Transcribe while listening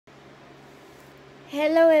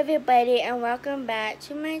Hello everybody and welcome back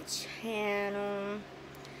to my channel.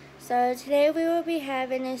 So today we will be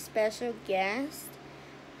having a special guest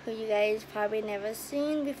who you guys probably never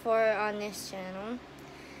seen before on this channel.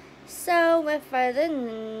 So with further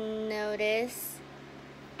notice,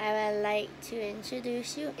 I would like to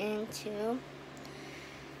introduce you into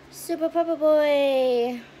Super Papa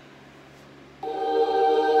Boy.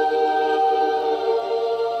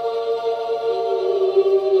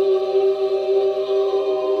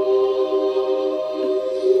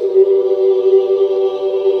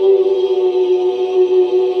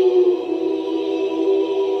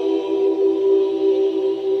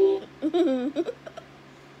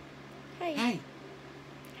 Hi. Hey,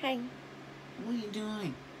 Hi. what are you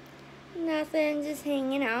doing? Nothing, just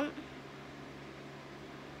hanging out.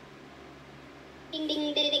 Ding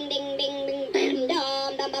ding ding ding ding ding ding bam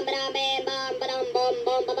dum dum bam bam bam bam bam bam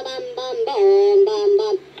bam bam bam bam bam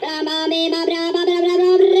bam bam bam bam bam bam bam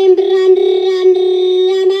bam rim ran ran ram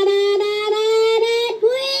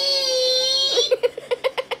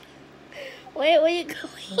Wait, where you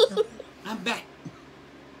going? I'm back.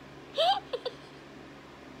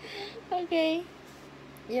 Okay.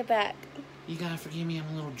 You're back. You gotta forgive me, I'm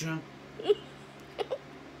a little drunk.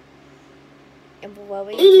 And what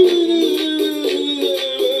were you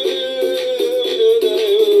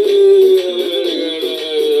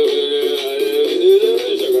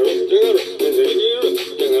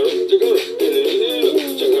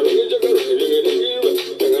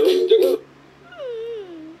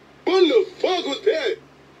What the fuck was that?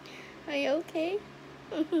 Are you okay?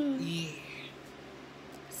 Yeah.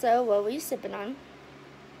 So, what were you sipping on?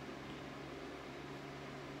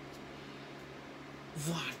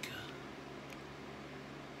 Vodka.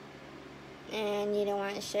 And you don't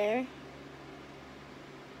want to share?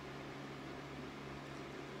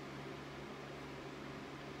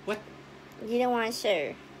 What? You don't want to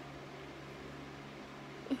share?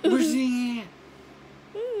 Where's the at?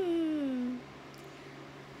 Hmm.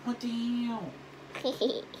 What the hell?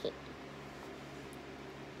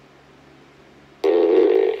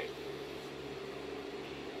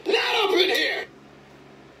 Not up in here!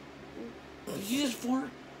 Did you just fart?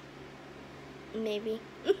 Maybe.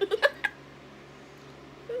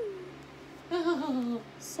 Oh.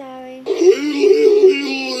 Sorry.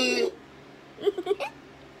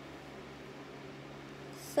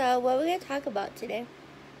 So, what are we going to talk about today?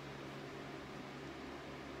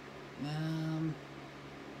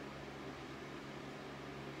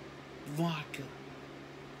 Vodka.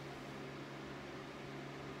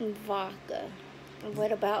 Vodka.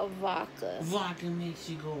 What about vodka? Vodka makes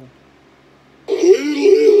you go.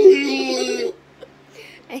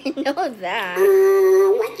 I know that.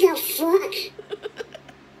 what the fuck?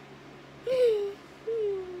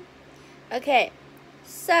 Okay,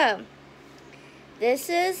 so this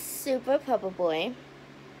is Super Papa Boy.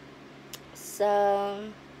 So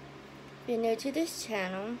if you're new to this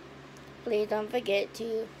channel, please don't forget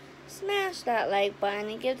to smash that like button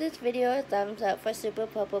and give this video a thumbs up for Super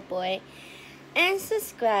Papa Boy and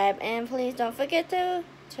subscribe, and please don't forget to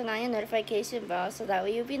turn on your notification bell so that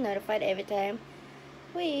way you'll be notified every time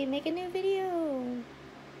we make a new video.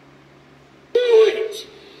 Do it!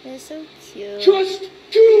 They're so cute. Just do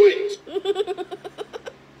it!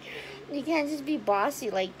 You can't just be bossy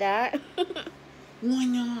like that. Why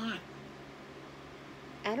not?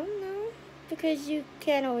 I don't know. Because you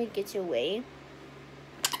can't always get your way.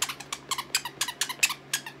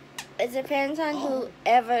 It depends on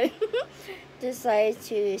whoever decides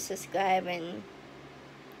to subscribe and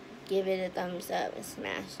give it a thumbs up and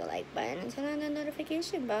smash the like button and turn on the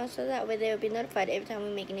notification bell so that way they'll be notified every time we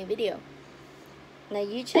make a new video. Now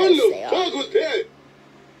you try What to the stay fuck off. was that?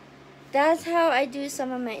 That's how I do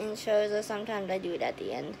some of my intros, or sometimes I do it at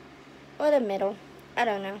the end. Or the middle. I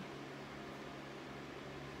don't know.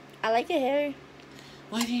 I like your hair.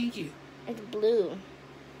 Why thank you? It's blue.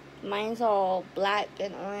 Mine's all black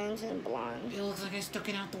and orange and blonde. It looks like I stuck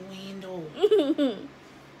it out the window.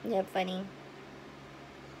 You're funny.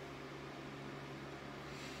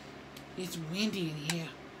 It's windy in here.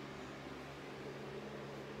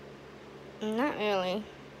 Not really.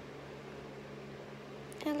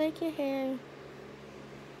 I like your hair.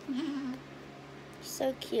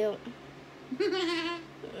 So cute.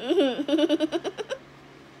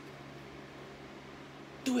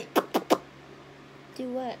 Do it. Do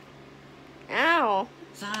what? Ow!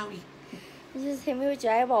 Sorry. You just hit me with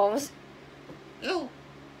your eyeballs. Oh.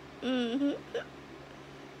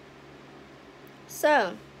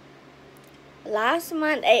 So, last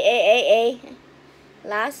month,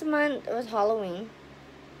 last month was Halloween.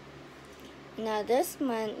 Now this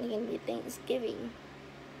month is gonna be Thanksgiving.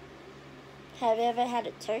 Have you ever had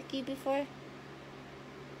a turkey before?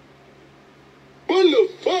 What the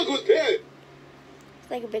fuck was that?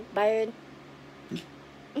 It's like a big bird.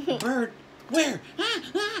 A bird? Where? Ah,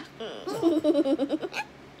 ah.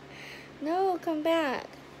 No, come back.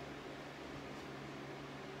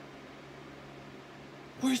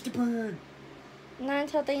 Where's the bird? Not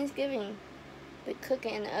until Thanksgiving. We cook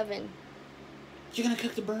it in the oven. You're gonna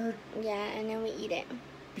cook the bird Yeah, and then we eat it.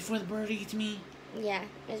 before the bird eats me? Yeah,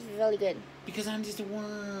 it's really good. Because I'm just a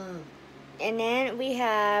worm. And then we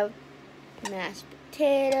have mashed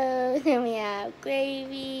potatoes, and we have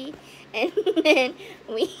gravy, and then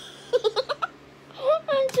we...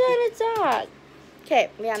 I'm trying to talk. Okay,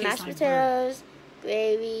 we have Tastes mashed like potatoes,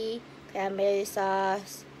 gravy, cranberry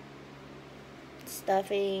sauce,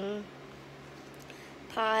 stuffing,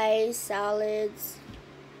 pies, salads.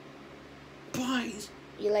 Pies.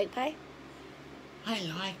 You like pie? I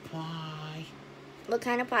like pie. What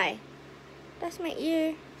kind of pie? That's my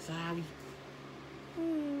ear. Sorry.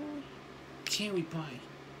 Cherry pie.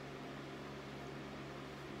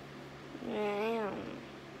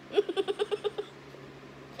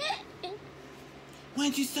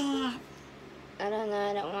 Why'd you stop? I don't know.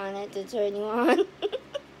 I don't want it to turn you on.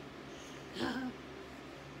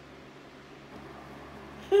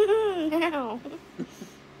 No.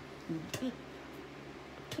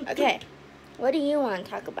 Okay. What do you want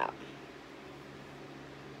to talk about?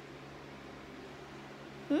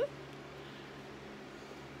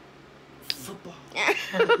 Football.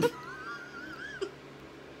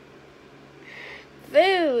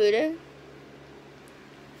 Food.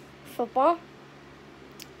 Football.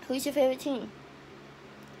 Who's your favorite team?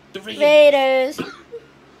 The Raiders. Raiders.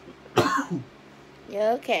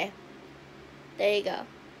 Yeah, okay. There you go.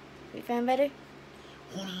 You feeling better?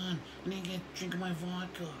 Hold on. I need to get a drink of my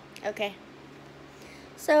vodka. Okay.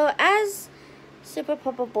 So, as Super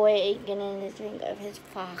Papa Boy is getting the drink of his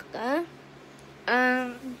vodka,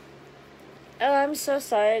 oh, I'm so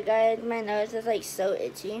sorry, guys. My nose is like so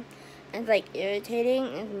itchy. It's like irritating.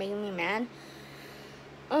 It's making me mad.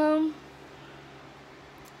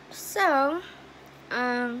 So,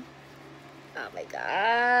 oh my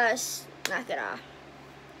gosh, knock it off.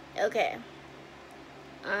 Okay.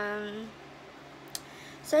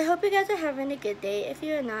 So I hope you guys are having a good day. If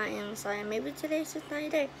you're not, I'm sorry. Maybe today's just not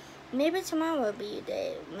your day. Maybe tomorrow will be your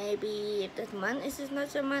day. Maybe if this month is just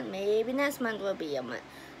not your month, maybe next month will be your month.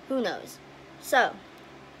 Who knows? So,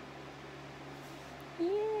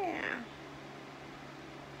 yeah.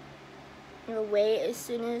 We'll wait as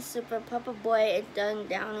soon as Super Papa Boy is done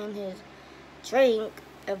down in his drink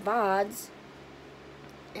of VODs.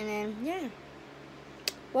 And then, yeah.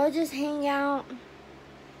 We'll just hang out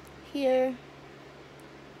here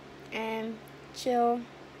and chill.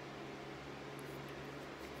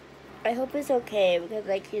 I hope it's okay because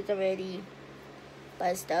like he's already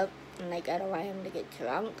buzzed up and like I don't want him to get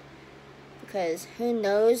drunk because who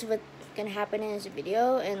knows what's gonna happen in this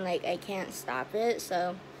video and like I can't stop it.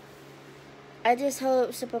 So I just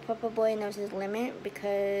hope Super Papa Boy knows his limit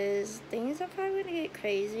because things are probably gonna get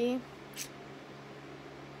crazy.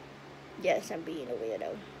 Yes, I'm being a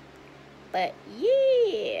weirdo. But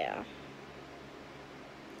yeah.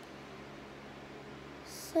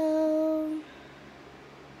 So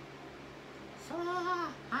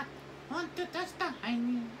I want to touch the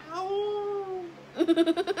honey. Oh.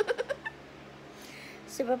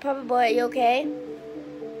 Super Papa Boy, are you okay?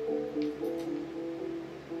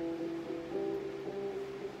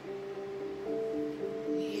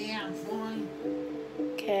 Yeah, I'm fine.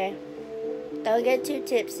 Okay. Don't get too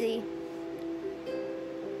tipsy.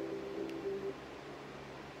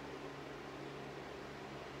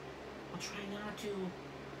 I'll try not to.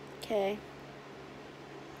 Okay.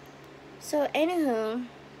 So, anywho,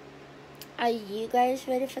 are you guys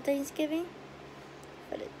ready for Thanksgiving?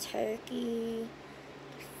 For the turkey,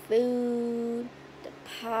 the food, the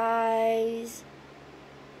pies.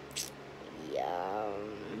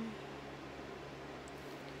 Yum.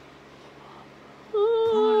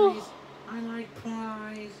 Pies. I like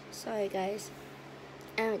pies. Sorry, guys.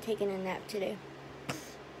 I'm taking a nap today.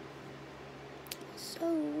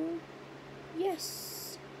 So, yes.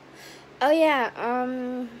 Oh, yeah,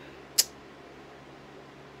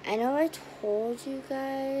 I know I told you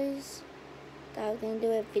guys that I was going to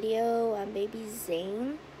do a video on baby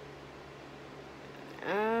Zane.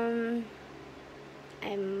 I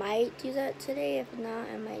might do that today. If not,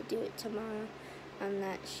 I might do it tomorrow. I'm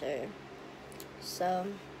not sure. So,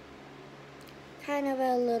 kind of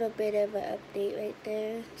a little bit of an update right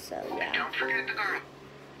there. So, yeah. Don't forget the girl.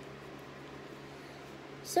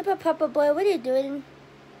 Super Papa Boy, what are you doing?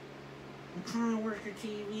 I'm trying to work your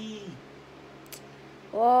TV.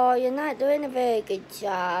 Well, you're not doing a very good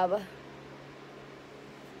job.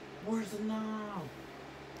 Where's the knob?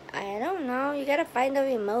 I don't know. You gotta find the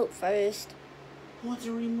remote first. What's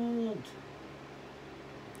the remote?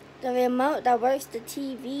 The remote that works the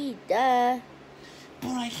TV, duh.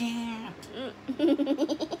 But I can't.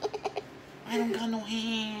 I don't got no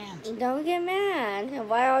hands. Don't get mad.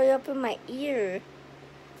 Why are you up in my ear?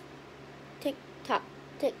 Tick tock,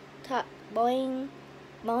 boing,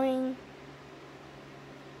 boing.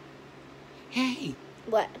 Hey,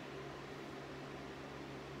 What?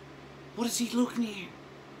 what is he looking at?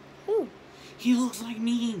 Who? He looks like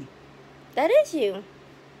me, That is you.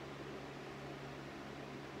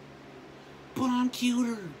 but I'm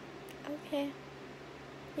cuter. Okay.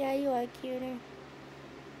 Yeah, you are cuter.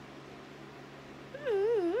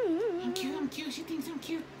 I'm cute. She thinks I'm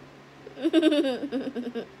cute.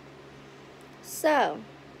 So,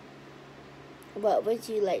 what would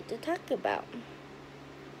you like to talk about?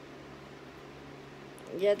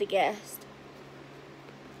 You're the guest.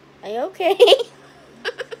 Are you okay?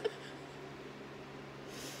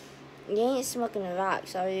 You ain't smoking the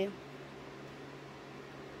rocks, are you?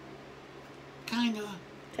 Kinda.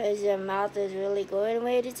 Because your mouth is really going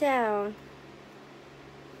away to town.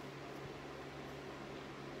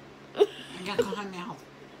 I got caught my mouth.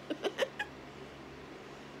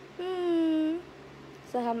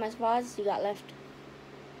 So how much bars you got left?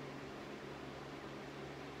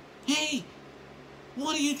 Hey,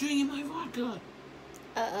 what are you drinking my vodka?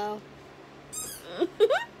 Uh-oh.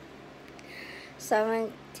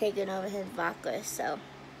 Someone taking over his vodka, so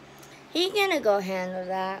he's gonna go handle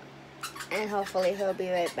that. And hopefully he'll be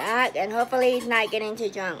right back. And hopefully he's not getting too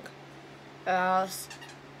drunk. Or else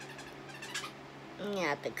you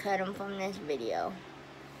have to cut him from this video.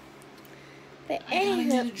 But I gotta anyway.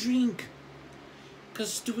 get a drink.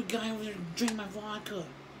 Cause stupid guy over there drank my vodka.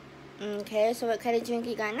 Okay, so what kind of drink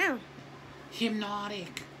you got now?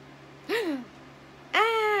 Hypnotic.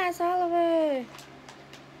 Ah, it's Oliver.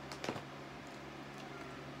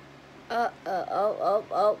 Oh.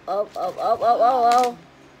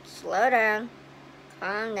 Slow down.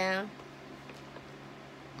 Calm down.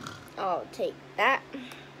 I'll take that.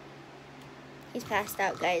 He's passed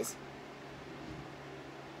out, guys.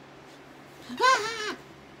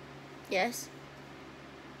 Yes.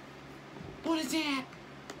 What is that?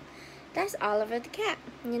 That's Oliver the cat.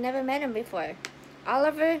 You never met him before.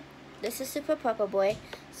 Oliver, this is Super Papa Boy.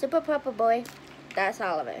 Super Papa Boy, that's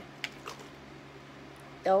Oliver.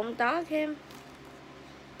 Don't dog him.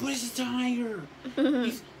 But it's a tiger.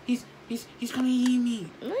 He's gonna eat me.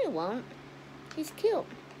 No, he won't. He's cute.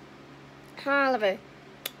 Hi, Oliver.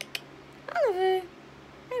 Oliver.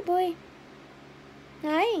 Hi, boy.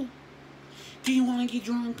 Hi. Do you wanna get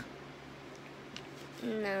drunk?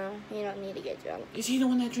 No, you don't need to get drunk. Is he the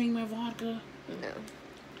one that drank my vodka? No.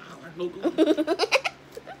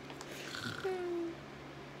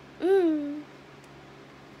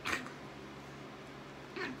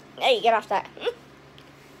 Hey, get off that.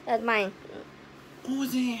 That's mine. What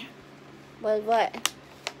was that? Was what?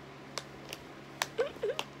 I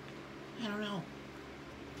don't know.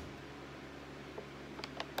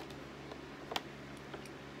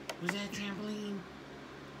 Was that a trampoline?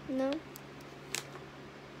 No.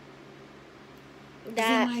 Is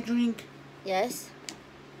that my drink? Yes.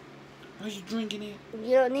 Are you drinking it?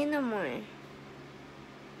 You don't need no more.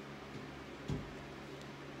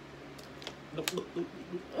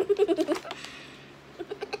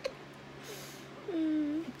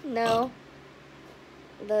 No.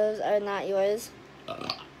 Those are not yours.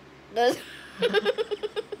 Those. I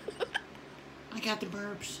got the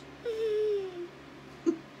burps.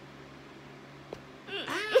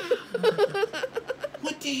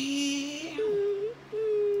 What the hell?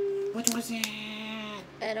 What was that?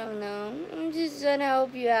 I don't know. I'm just trying to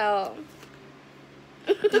help you out.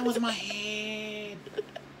 That was my head.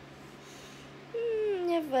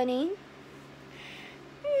 You're funny.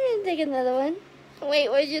 Take another one. Wait,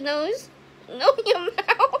 where's your nose? No, your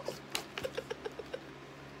mouth.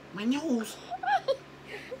 My nose?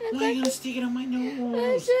 Why are you gonna stick it on my I was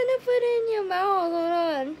nose? trying to put it in your mouth. Hold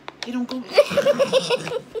on. It don't go.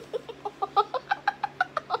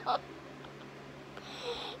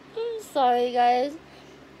 I'm sorry, guys.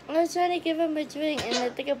 I was trying to give him a drink and I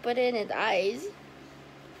think I put it in his eyes.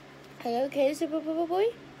 Are you okay, Super Papa Boy?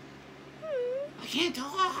 I can't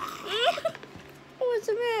talk. What's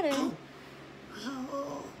the matter? Oh.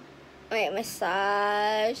 Oh. Wait,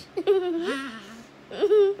 massage. Ah.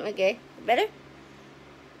 Okay, better?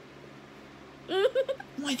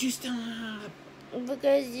 Why'd you stop?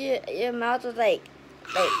 Because your mouth was like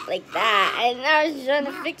that, and I was trying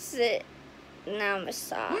to fix it. Now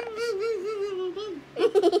massage.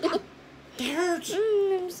 That hurts.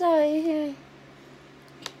 I'm sorry.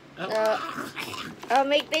 I'll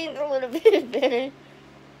make things a little bit better.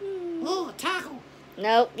 Oh, taco.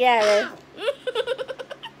 Nope, yeah.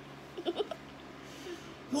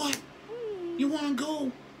 What? You want to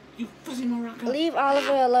go? You fuzzy Morocco. Leave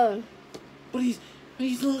Oliver alone. But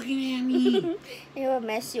he's looking at me. It will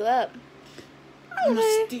mess you up. I'm gonna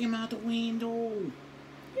Oliver, stick him out the window.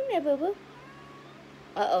 come here, boo boo.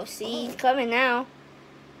 Uh-oh, see, he's coming now.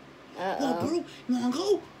 Oh, bro, you wanna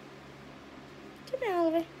go? Come here,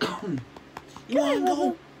 Oliver. You wanna Come on,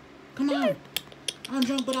 go? Bubba. Come on. I'm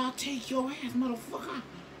drunk, but I'll take your ass, motherfucker.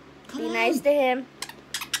 Come Be on. nice to him.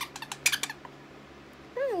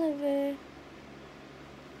 Oliver.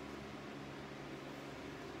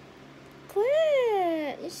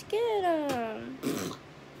 Quit. You scared him.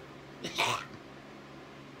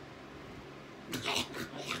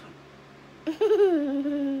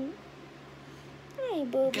 Hey,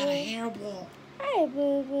 boo Got a boo. hairball. Hey,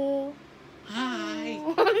 boo boo. Hi.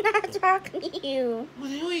 Oh, I'm not talking to you. Who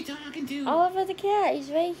are you talking to? Oliver the cat. He's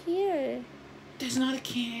right here. That's not a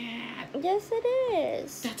cat. Yes, it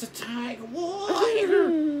is. That's a tiger.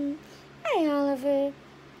 Whoa. Hey, Oliver.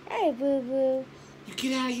 Hey, boo boo. You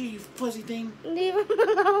get out of here, you fuzzy thing. Leave him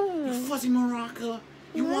You alone. fuzzy maraca.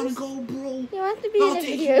 You Yes. wanna go, bro? He wants to be I'll in the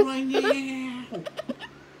take video. you right now.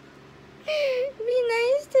 Be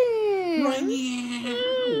nice to him. Right now.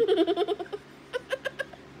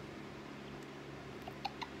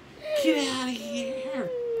 Get out of here.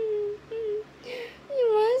 He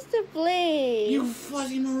wants to play. You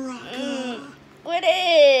fuzzy maraca. Quit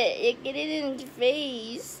it. You get it in his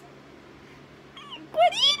face.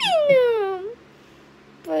 Quit eating them.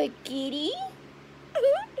 Poor kitty.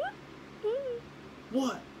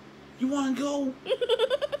 What? You wanna go?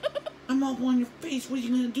 I'm up on your face. What are you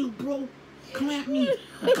gonna do, bro? Come at me.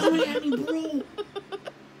 Come at me, bro.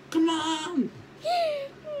 Come on.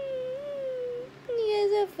 You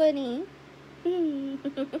guys are funny.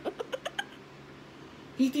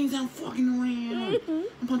 He thinks I'm fucking around. I'm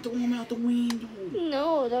about to throw him out the window.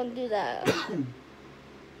 No, don't do that.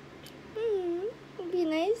 Be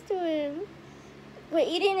nice to him. We're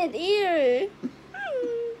eating his ear.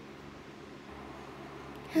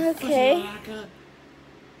 Okay. Fuzzy-maraca.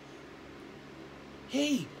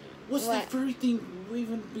 Hey, what's What? that furry thing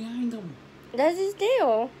waving behind him? That's his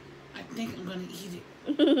tail. I think I'm gonna eat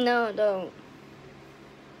No, don't.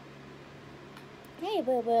 Hey,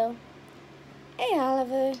 Boo Boo. Hey,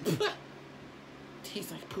 Oliver. it.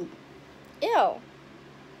 Tastes like poop. Ew.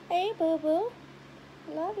 Hey, Boo Boo.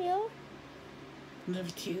 Love you. Love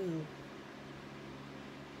you too.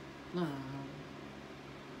 Aw,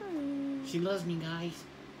 Mm. she loves me, guys.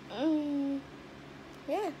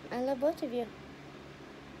 Yeah, I love both of you.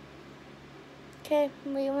 Okay,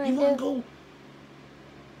 what do you want You to wanna do? go?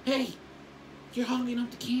 Hey, you're hogging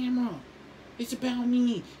up the camera. It's about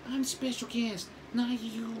me. I'm special guest, not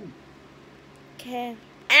you. Okay.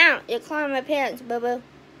 Ow! You're clawing my pants, Boo Boo.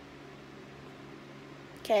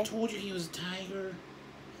 Okay, Told you he was a tiger.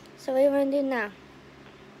 so what do you want to do now?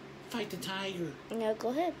 Fight the tiger. No, go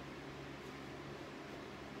ahead.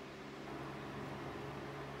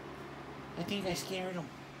 I think I scared him.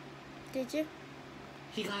 Did you?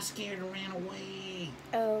 He got scared and ran away.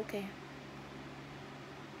 Oh, okay.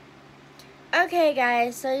 Okay,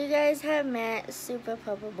 guys, so you guys have met Super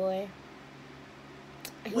Puppa Boy.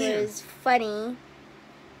 He Where? was funny,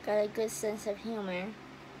 got a good sense of humor,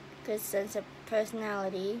 good sense of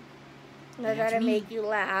personality, knows how That's to me. make you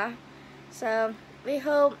laugh. So, we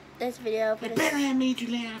hope this video I put better a have made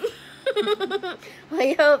you laugh.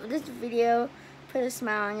 we hope this video put a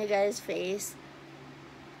smile on your guys' face.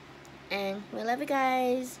 And we love you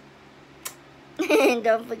guys. And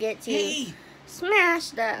don't forget to Hey, smash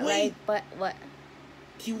that Wait. like button. What?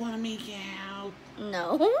 do you want to make out?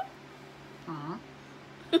 No. Huh?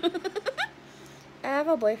 I have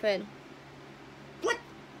a boyfriend. What?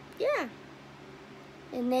 Yeah.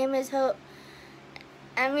 His name is His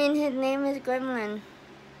name is Gremlin.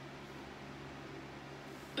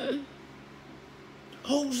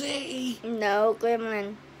 Jose! No,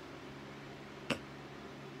 Gremlin.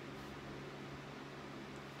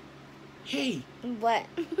 Hey, What?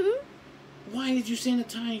 why did you send a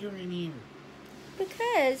tiger in here?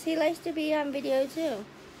 Because he likes to be on video too.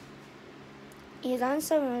 He's on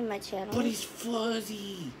some of my channels. But he's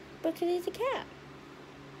fuzzy. Because he's a cat.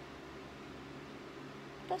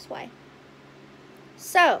 That's why.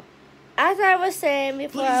 So, as I was saying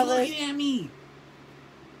before, But I he's was... looking at me.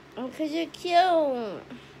 Because you're cute.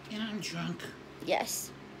 And I'm drunk.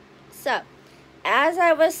 Yes. So, as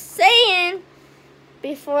I was saying,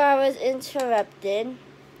 before I was interrupted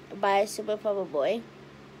by Super Papa Boy,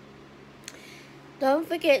 don't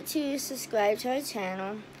forget to subscribe to our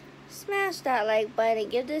channel, smash that like button,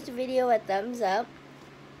 and give this video a thumbs up.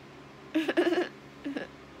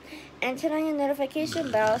 And turn on your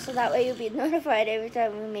notification bell so that way you'll be notified every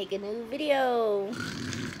time we make a new video.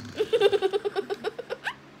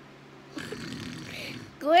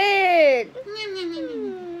 Good.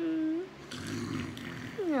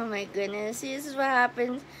 Oh my goodness. See, this is what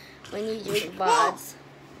happens when you drink VODs.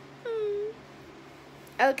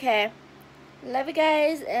 Okay. Love you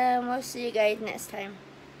guys, and we'll see you guys next time.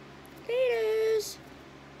 Laters.